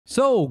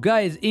So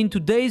guys, in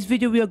today's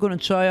video we are gonna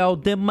try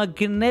out the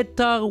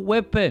MAGNETAR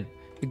weapon.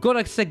 It got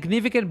a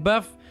significant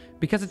buff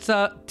because it's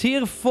a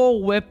tier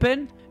 4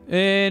 weapon.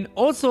 And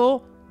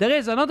also, there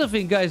is another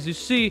thing, guys. You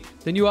see,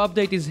 the new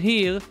update is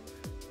here.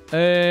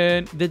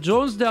 And the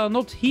drones, they are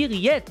not here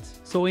yet.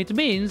 So it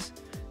means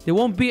there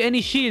won't be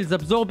any shields,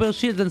 absorber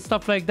shields and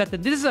stuff like that.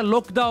 And this is a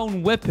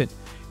lockdown weapon.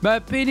 In my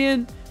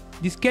opinion,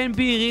 this can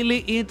be really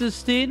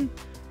interesting.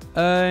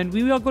 And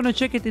we are gonna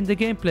check it in the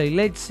gameplay.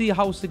 Let's see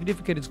how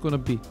significant it's gonna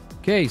be.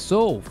 Okay,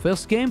 so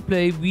first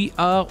gameplay, we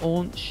are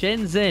on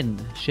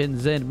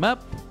Shenzhen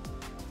map,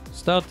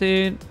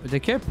 starting with the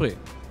Khepri.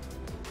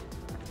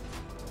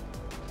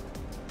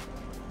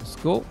 Let's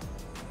go.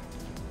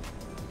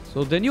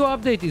 So the new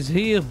update is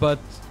here, but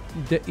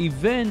the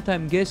event,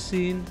 I'm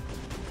guessing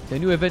the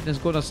new event is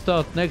gonna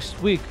start next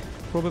week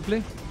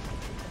probably,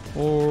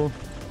 or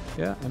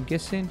yeah, I'm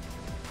guessing.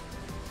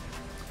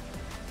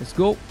 Let's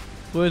go.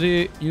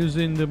 Already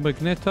using the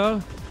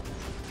MAGNETAR.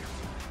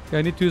 Okay,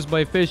 I need to use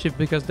my face shift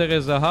because there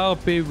is a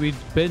harpy with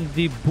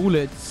bendy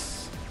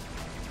bullets.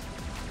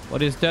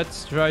 What is that?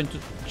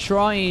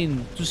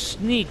 Trying to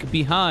sneak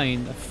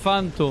behind a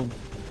phantom.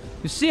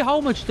 You see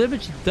how much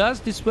damage it does,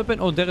 this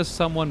weapon? Oh, there is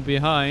someone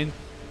behind.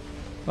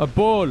 A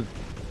ball.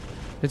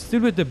 Let's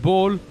deal with the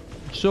ball.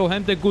 Show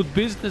him the good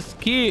business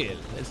kill.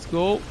 Let's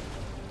go.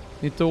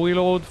 Need to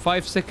reload.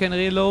 5-second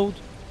reload.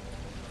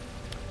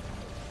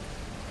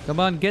 Come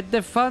on, get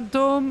the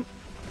phantom.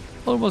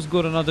 Almost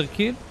got another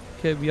kill.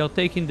 Okay, we are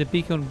taking the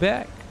beacon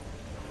back.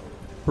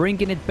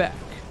 Bringing it back.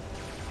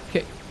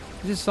 Okay,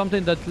 this is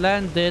something that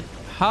landed.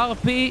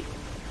 Harpy.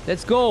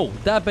 Let's go.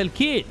 Double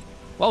kill.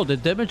 Wow, the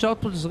damage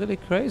output is really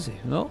crazy,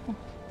 no?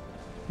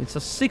 It's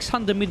a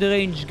 600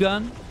 mid-range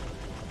gun.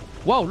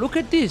 Wow, look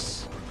at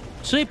this.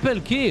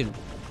 Triple kill.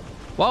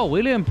 Wow,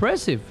 really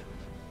impressive.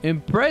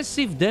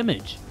 Impressive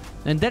damage.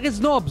 And there is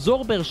no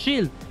absorber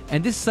shield.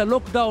 And this is a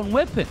lockdown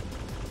weapon.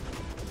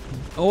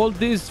 All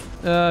these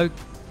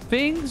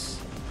things,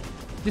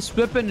 this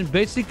weapon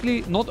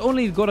basically not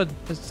only got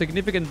a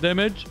significant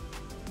damage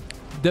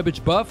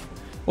buff,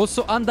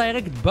 also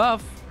indirect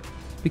buff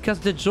because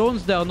the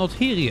drones, they are not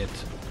here yet.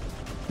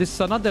 This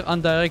is another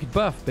indirect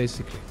buff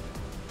basically,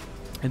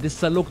 and this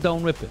is a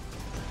lockdown weapon.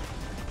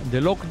 And the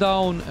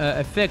lockdown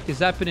effect is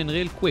happening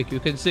real quick. You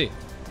can see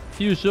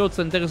few shots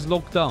and there is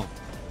lockdown.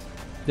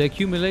 The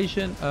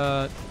accumulation,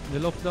 the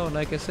lockdown,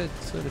 like I said,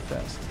 it's really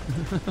fast.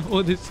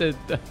 What is said?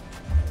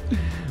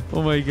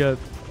 Oh my god.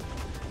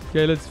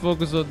 Okay, let's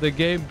focus on the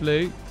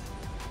gameplay.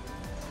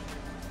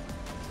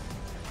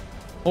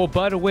 Oh,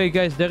 by the way,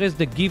 guys, there is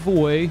the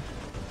giveaway.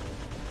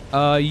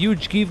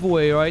 Huge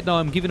giveaway right now.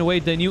 I'm giving away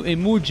the new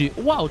emoji.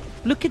 Wow,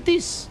 look at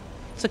this.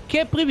 It's a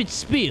Khepri with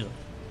spear.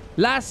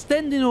 Last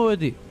standing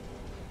already.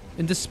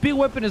 And the spear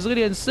weapon is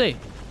really insane.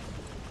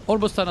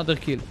 Almost another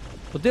kill.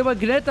 But the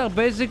MAGNETAR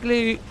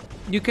basically,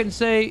 you can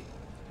say,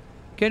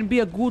 can be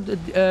a good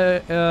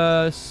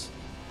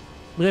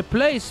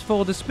replace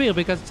for the spear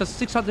because it's a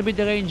 600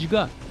 meter range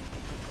gun.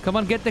 Come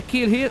on, get the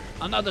kill here.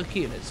 Another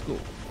kill. Let's go.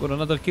 Got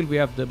another kill. We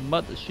have the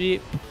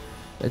mothership.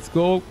 Let's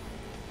go.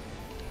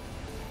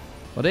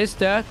 What is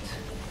that?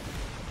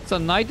 It's a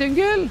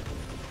nightingale?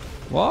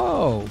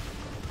 Wow.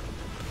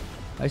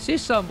 I see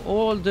some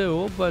older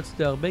robots.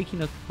 They are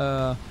making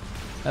a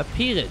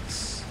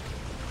appearance.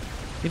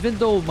 Even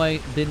though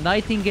the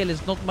nightingale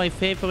is not my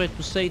favorite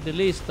to say the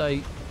least,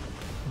 I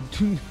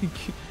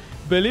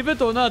believe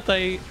it or not,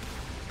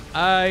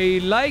 I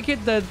like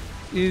it that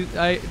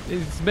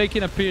it's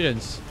making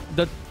appearance.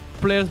 That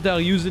players, they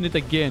are using it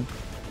again.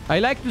 I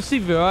like to see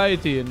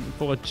variety and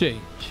for a change.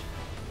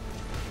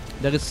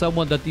 There is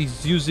someone that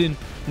is using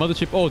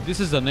mothership. Oh, this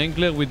is an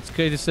angler with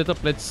crazy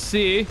setup. Let's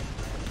see.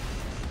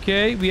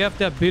 Okay, we have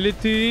the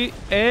ability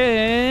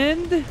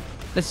and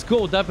let's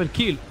go. Double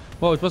kill.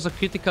 Wow, it was a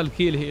critical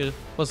kill here. It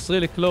was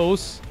really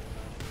close.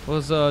 It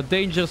was a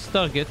dangerous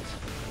target.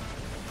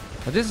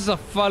 But this is a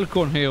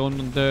falcon here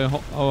on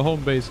our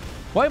home base.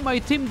 Why my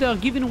team, they are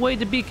giving away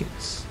the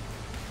beacons?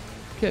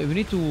 Okay, we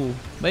need to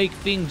make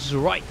things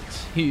right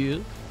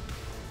here.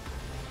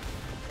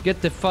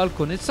 Get the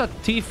falcon. It's a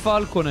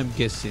T-falcon, I'm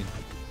guessing.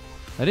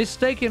 And it's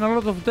taking a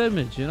lot of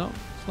damage, you know?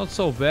 It's not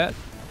so bad.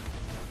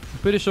 I'm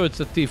pretty sure it's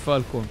a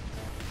T-falcon.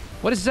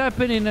 What is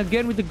happening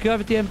again with the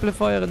gravity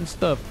amplifier and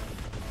stuff?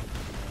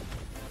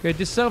 Okay,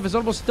 this serve is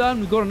almost done.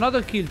 We got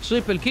another kill.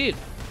 Triple kill.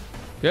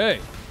 Okay.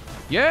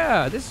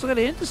 Yeah, this is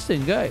really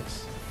interesting,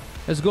 guys.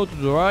 Let's go to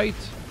the right.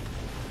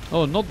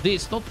 Oh, not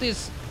this, not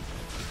this.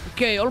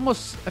 Okay,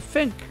 almost, I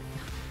think,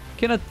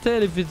 cannot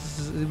tell if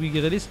we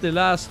released the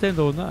last stand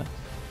or not.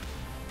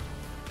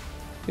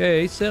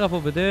 Okay, Seraph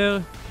over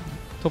there.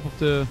 Top of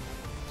the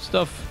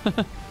stuff.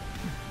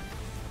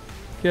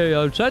 Okay,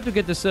 I'll try to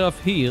get the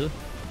Seraph here.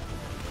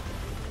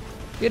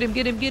 Get him,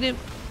 get him, get him.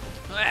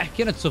 I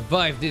cannot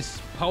survive this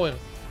power.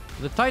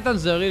 The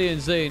Titans are really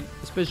insane,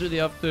 especially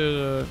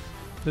after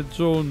the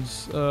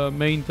drones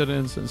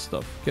maintenance and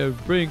stuff. Okay,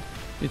 bring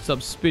it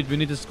some speed. We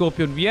need a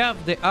Scorpion. We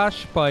have the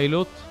Ash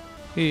pilot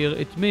here.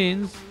 It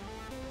means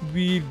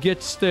we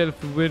get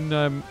stealth when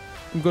I'm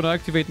I'm gonna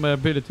activate my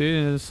ability,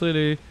 and it's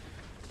really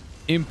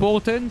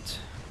important.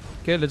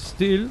 Okay, let's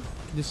steal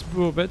these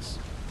burbets.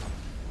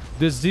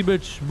 The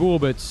Zibich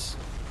burbets.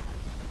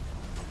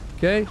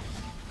 Okay.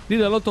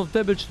 Did a lot of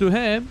damage to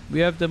him. We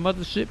have the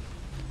mothership.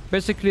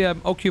 Basically,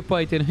 I'm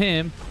occupied in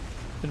him.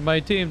 And my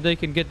team, they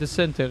can get the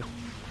center.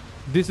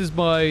 This is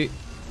my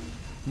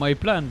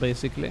plan,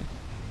 basically.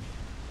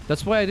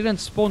 That's why I didn't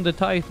spawn the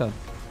Titan.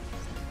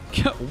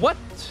 What?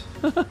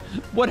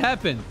 What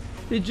happened?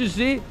 Did you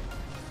see?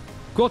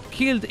 Got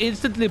killed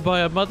instantly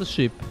by a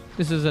mothership.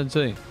 This is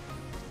insane.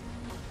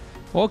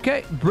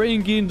 Okay,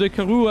 bring in the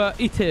Karua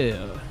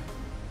Eater.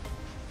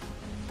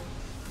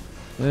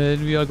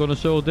 And we are gonna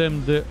show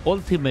them the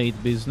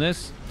ultimate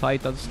business.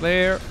 Titan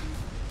Slayer.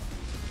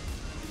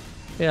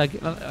 Yeah,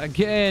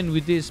 again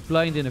with this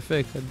blinding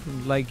effect. I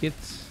don't like it.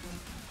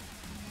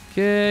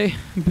 Okay.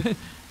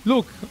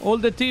 Look, all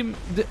the team,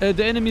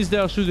 the enemies, they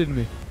are shooting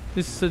me.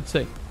 This is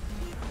insane.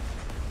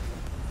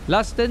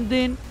 Last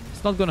ending,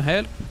 it's not gonna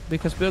help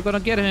because we're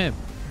gonna get him.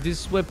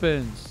 These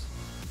weapons.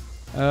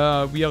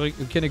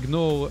 We can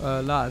ignore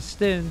last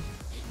stand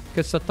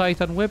because it's a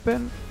Titan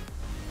weapon.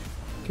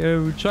 Okay,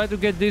 we try to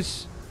get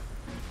this,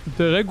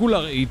 the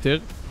regular eater.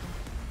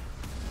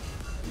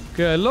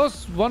 Okay, I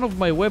lost one of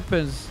my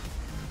weapons.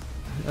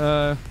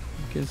 You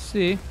can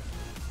see.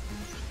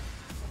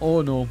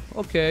 Oh no.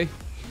 Okay.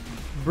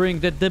 Bring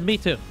the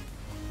Demeter.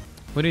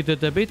 We need the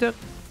Demeter.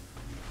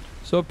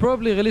 So I'll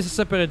probably release a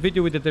separate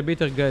video with the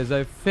Demeter, guys.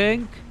 I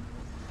think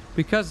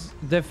because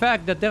the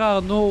fact that there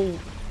are no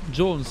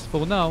drones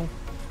for now,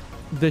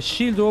 the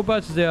shield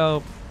robots, they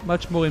are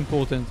much more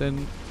important,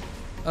 and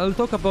I'll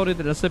talk about it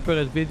in a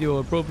separate video.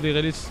 I'll probably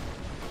release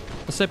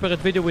a separate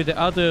video with the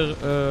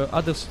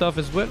other stuff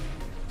as well.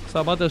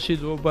 Some other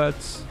shield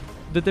robots.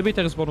 The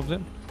Demeter is one of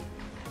them.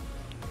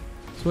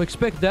 So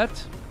expect that.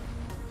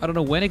 I don't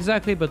know when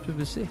exactly, but we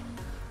will see.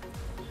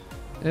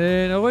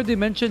 And I already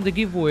mentioned the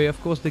giveaway. Of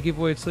course, the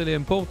giveaway is really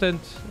important.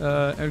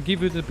 I'll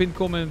give you the pinned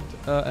comment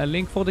a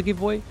link for the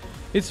giveaway.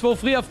 It's for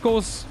free, of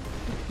course.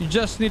 You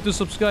just need to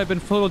subscribe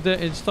and follow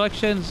the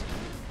instructions.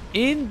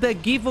 In the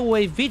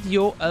giveaway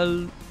video,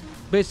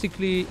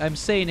 I'm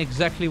saying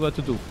exactly what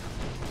to do.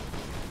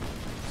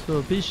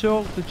 So be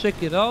sure to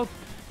check it out.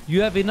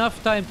 You have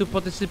enough time to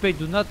participate.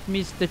 Do not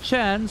miss the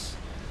chance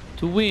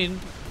to win,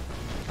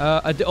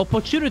 the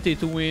opportunity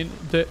to win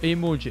the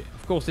emoji.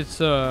 Of course,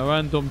 it's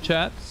random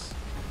chats.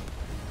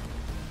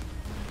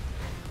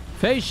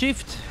 Phase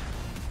shift.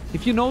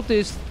 If you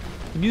noticed,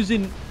 I'm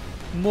using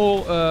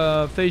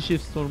more phase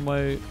shifts on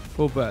my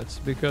robots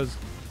because,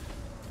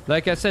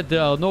 like I said,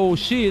 there are no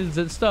shields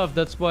and stuff.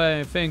 That's why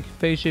I think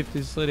phase shift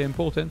is really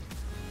important.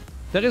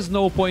 There is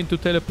no point to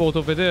teleport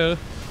over there.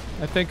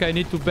 I think I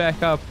need to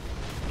back up.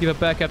 Give a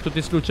backup to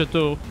this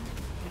luchador.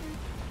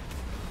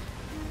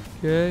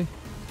 Okay.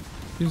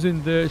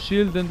 Using the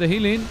shield and the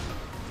healing.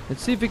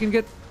 Let's see if we can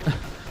get...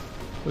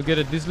 Forget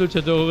it. This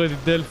luchador already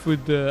dealt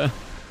with the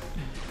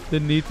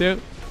Neater.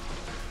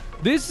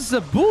 This is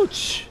a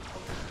butch.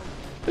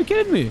 Are you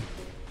kidding me?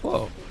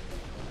 Whoa.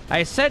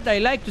 I said I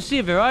like to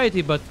see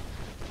variety, but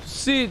to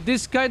see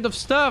this kind of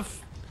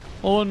stuff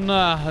on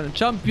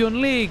Champion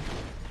League,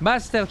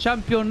 Master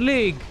Champion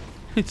League,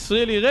 it's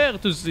really rare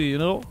to see, you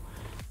know?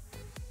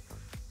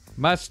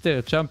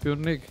 Master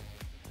Champion League.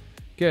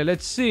 Okay,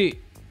 let's see.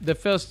 The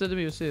first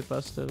enemy, you see,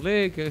 Master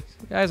League. It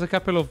has a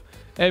couple of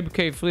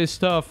MK3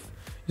 stuff.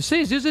 You see,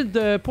 he's using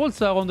the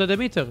Pulsar on the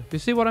Demeter. You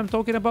see what I'm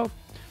talking about?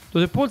 So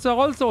the Pulsar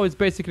also is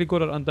basically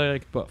got an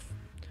indirect buff.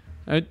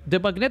 The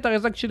Magnetar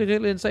is actually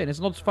really insane.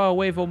 It's not far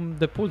away from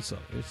the Pulsar,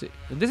 you see.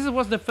 And this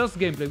was the first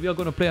gameplay. We are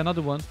going to play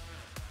another one.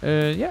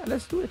 Yeah,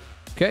 let's do it.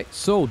 Okay,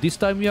 so this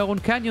time we are on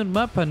Canyon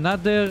map.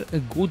 Another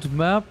good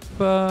map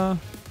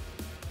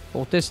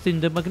for testing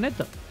the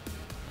Magnetar.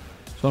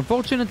 So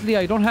unfortunately,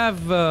 I don't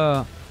have...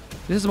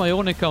 this is my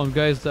own account,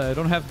 guys. I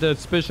don't have the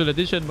special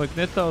edition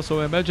Magnetar,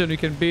 so I imagine it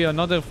can be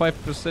another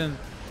 5%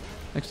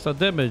 extra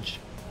damage.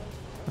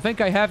 I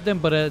think I have them,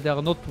 but they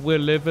are not well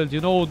leveled.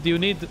 You know, do you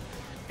need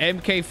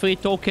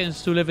MK3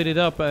 tokens to level it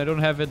up? I don't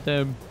have it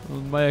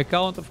on my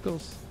account, of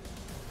course.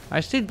 I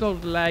still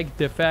don't like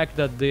the fact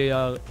that they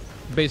are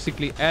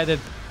basically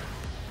added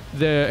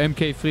the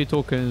MK3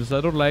 tokens.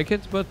 I don't like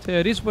it, but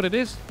it is what it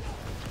is.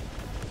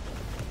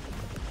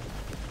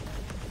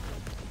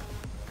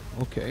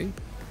 Okay,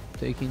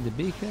 taking the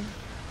beacon.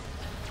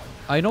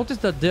 I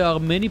noticed that there are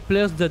many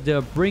players that they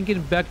are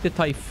bringing back the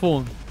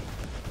Typhoon.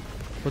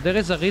 But there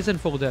is a reason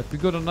for that. We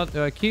got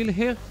another kill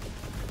here.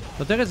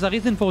 But there is a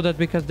reason for that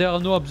because there are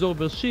no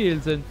absorber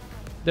shields and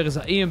there is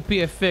an EMP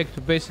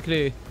effect.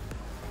 Basically,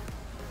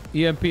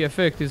 EMP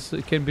effect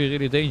can be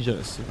really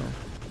dangerous, you know.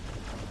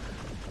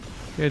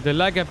 Okay, the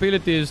lag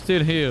ability is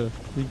still here,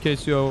 in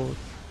case you're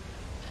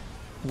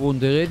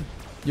wondering.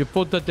 You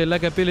thought that the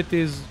lag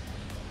ability is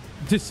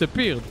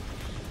disappeared.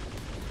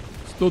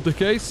 It's not the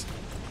case.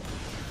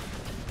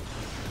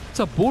 It's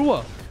a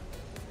bulwark.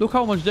 Look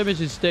how much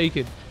damage it's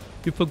taking.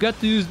 You forgot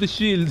to use the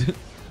shield.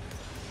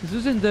 He's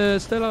using the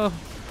Stellar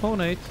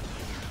Hornet.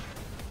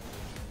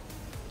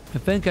 I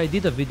think I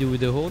did a video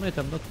with the Hornet.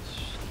 I'm not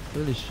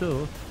really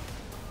sure.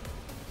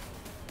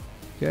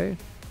 Okay.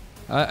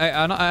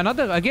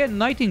 Another, again,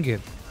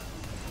 Nightingale.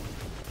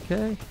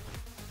 Okay.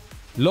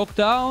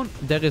 Lockdown.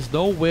 There is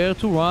nowhere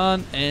to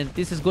run. And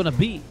this is gonna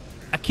be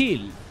a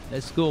kill.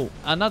 Let's go.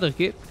 Another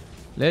kill.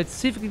 Let's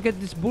see if we can get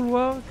this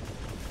bulwark.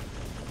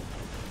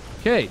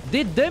 Okay.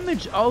 The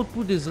damage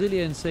output is really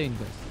insane,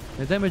 guys.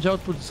 The damage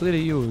output is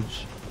really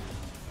huge.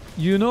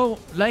 You know,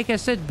 like I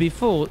said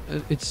before,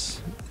 it's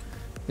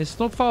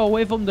not far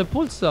away from the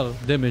pulsar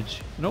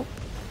damage, you know?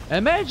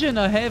 Imagine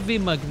a heavy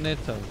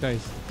magnetar,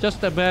 guys.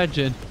 Just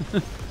imagine.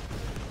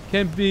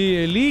 Can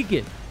be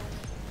illegal.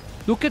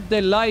 Look at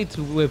the light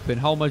weapon,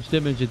 how much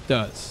damage it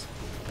does.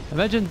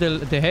 Imagine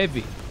the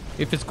heavy,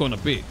 if it's gonna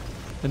be.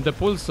 And the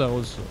pulsar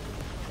also.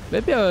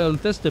 Maybe I'll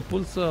test the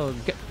pulsar.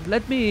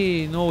 Let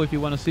me know if you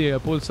wanna see a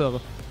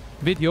pulsar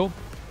video.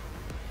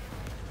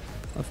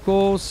 Of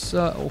course.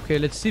 Okay,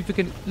 let's see if we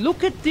can...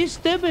 Look at this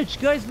damage,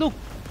 guys, look.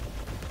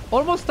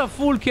 Almost a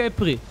full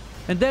Khepri.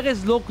 And there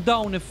is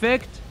lockdown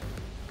effect.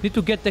 Need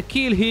to get the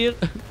kill here.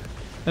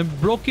 I'm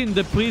blocking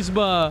the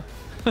Prisma...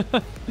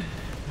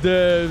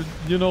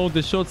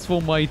 the shots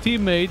from my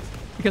teammate.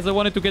 Because I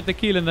wanted to get the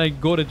kill and I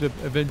got it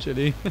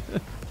eventually.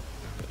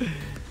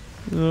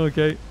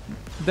 Okay.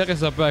 There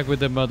is a bug with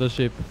the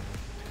mothership.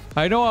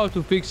 I know how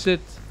to fix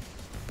it.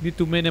 Need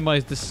to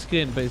minimize the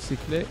screen,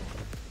 basically.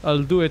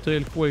 I'll do it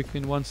real quick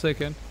in 1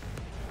 second.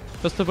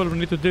 First of all, we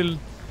need to deal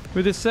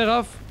with the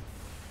Seraph.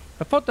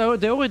 I thought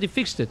they already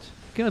fixed it.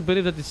 I cannot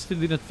believe that it still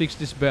didn't fix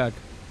this bug.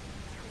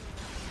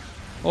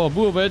 Oh,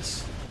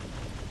 bullets.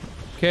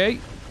 Okay.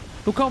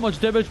 Look how much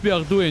damage we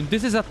are doing.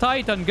 This is a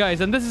Titan, guys,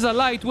 and this is a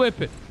light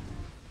weapon.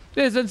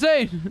 This is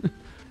insane.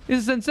 This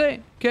is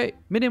insane. Okay,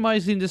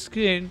 minimizing the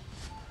screen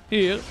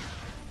here.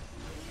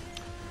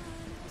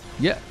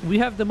 Yeah, we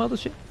have the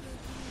mothership.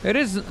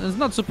 It's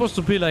not supposed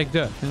to be like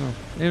that, you know.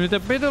 In the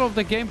middle of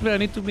the gameplay, I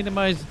need to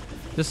minimize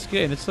the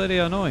screen. It's really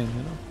annoying,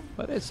 you know.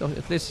 But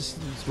at least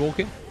it's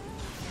working.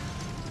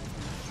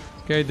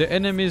 Okay, the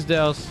enemies, they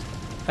are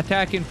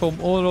attacking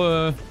from all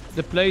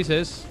the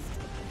places.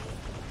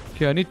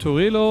 Okay, I need to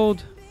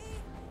reload.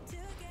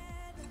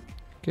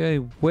 Okay,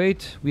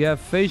 wait. We have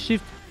phase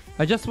shift.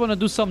 I just want to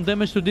do some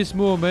damage to this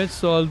movement,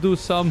 so I'll do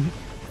some...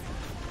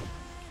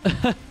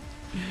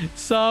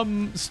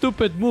 some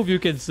stupid move, you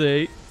can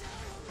say.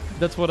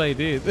 That's what I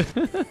did.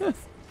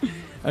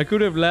 I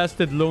could have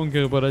lasted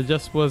longer, but I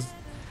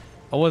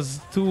was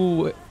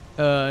too,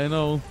 you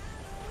know...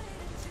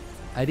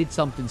 I did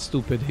something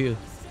stupid here.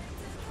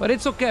 But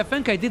it's okay. I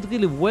think I did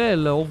really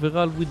well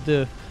overall with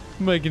the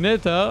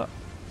Magnetar.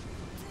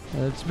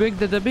 Let's make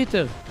the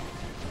debater.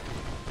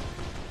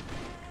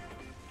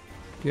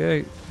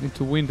 Okay, need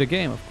to win the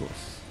game, of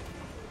course.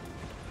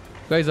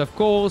 Guys, of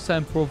course,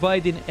 I'm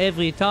providing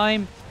every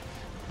time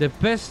the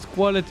best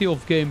quality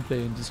of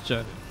gameplay in this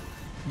channel.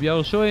 We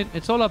are showing,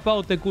 it's all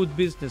about the good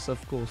business,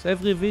 of course.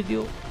 Every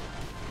video,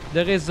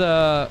 there is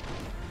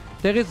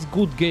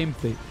good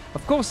gameplay.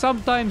 Of course,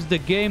 sometimes the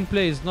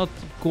gameplay is not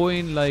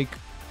going like,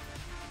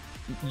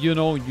 you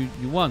know,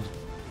 you want.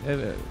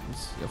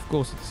 Of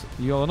course,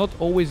 you're not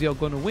always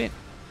gonna win,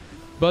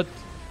 but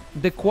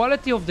the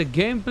quality of the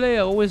gameplay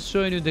are always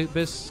showing you the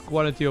best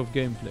quality of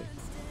gameplay.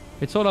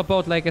 It's all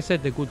about, like I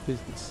said, the good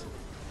business.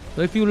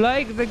 So if you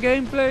like the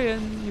gameplay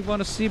and you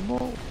want to see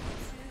more,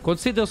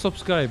 consider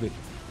subscribing.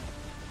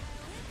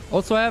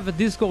 Also, I have a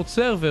Discord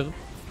server.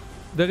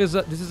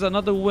 This is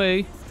another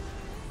way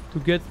to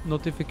get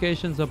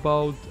notifications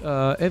about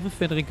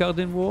everything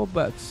regarding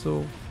robots.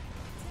 So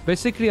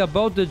basically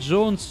about the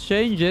drones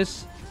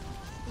changes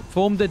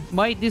from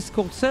my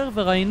Discord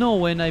server, I know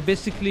when I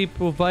basically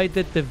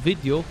provided the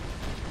video.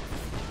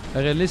 I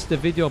released the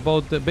video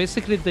about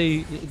basically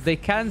they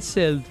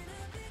cancelled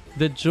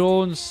the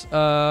drones,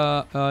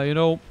 you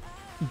know,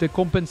 the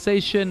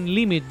compensation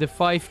limit, the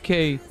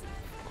 5K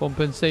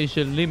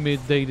compensation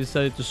limit. They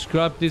decided to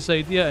scrap this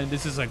idea, and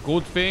this is a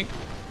good thing,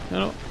 you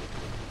know.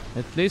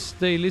 At least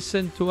they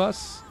listen to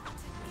us.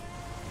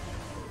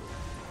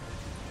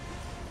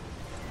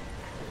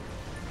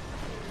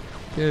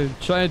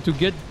 Trying to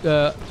get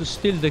to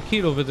steal the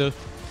kill over there.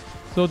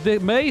 So the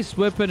mace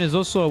weapon is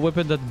also a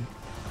weapon that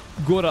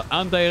got an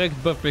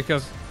indirect buff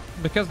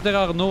because there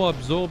are no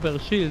absorber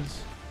shields.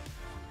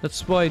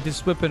 That's why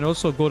this weapon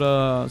also got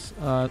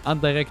a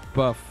indirect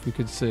buff, you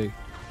can say.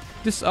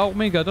 This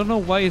arming, I don't know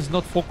why it's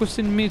not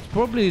focusing me. It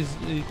probably is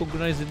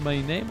recognizing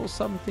my name or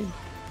something.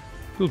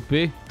 Could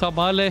be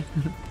Tamale.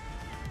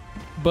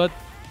 But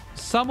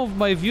some of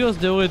my viewers,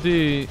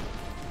 they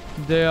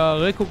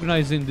are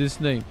recognizing this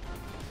name.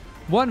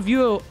 One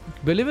viewer,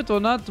 believe it or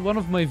not, one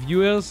of my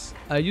viewers,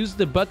 I used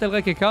the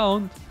BattleRec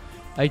account.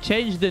 I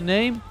changed the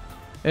name,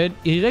 and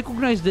he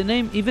recognized the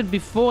name even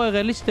before I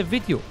released the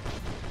video,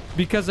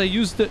 because I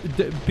used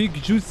the big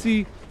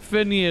juicy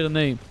funnier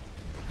name.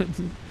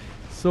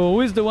 So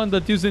who is the one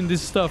that using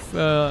this stuff,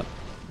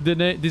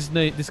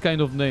 this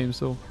kind of name?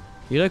 So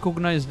he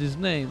recognized this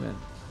name, and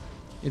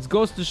it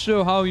goes to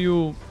show how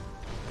you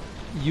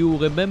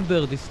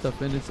remember this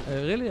stuff. And it's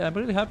I'm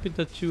really happy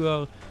that you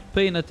are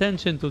paying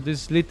attention to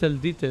these little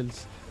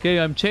details. Okay,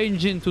 I'm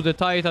changing to the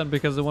Titan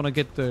because I want to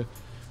get the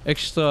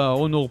extra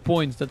honor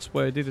points. That's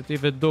why I did it,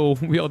 even though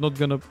we are not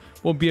gonna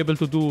won't be able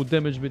to do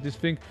damage with this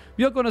thing.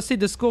 We are gonna see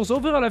the scores.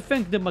 Overall, I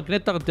think the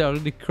Magnetar, they are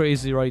really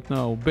crazy right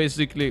now.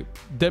 Basically,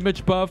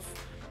 damage buff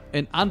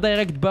and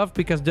indirect buff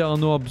because there are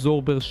no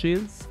absorber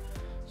shields.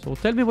 So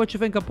tell me what you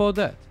think about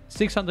that.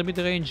 600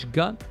 meter range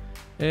gun.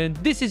 And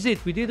this is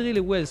it. We did really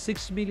well.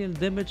 6 million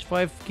damage,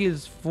 5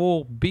 kills,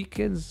 4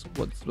 beacons.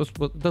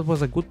 That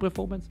was a good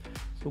performance.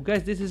 So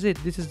guys, this is it.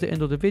 This is the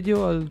end of the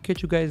video. I'll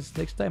catch you guys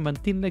next time.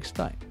 Until next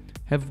time,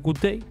 have a good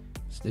day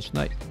 /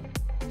 night.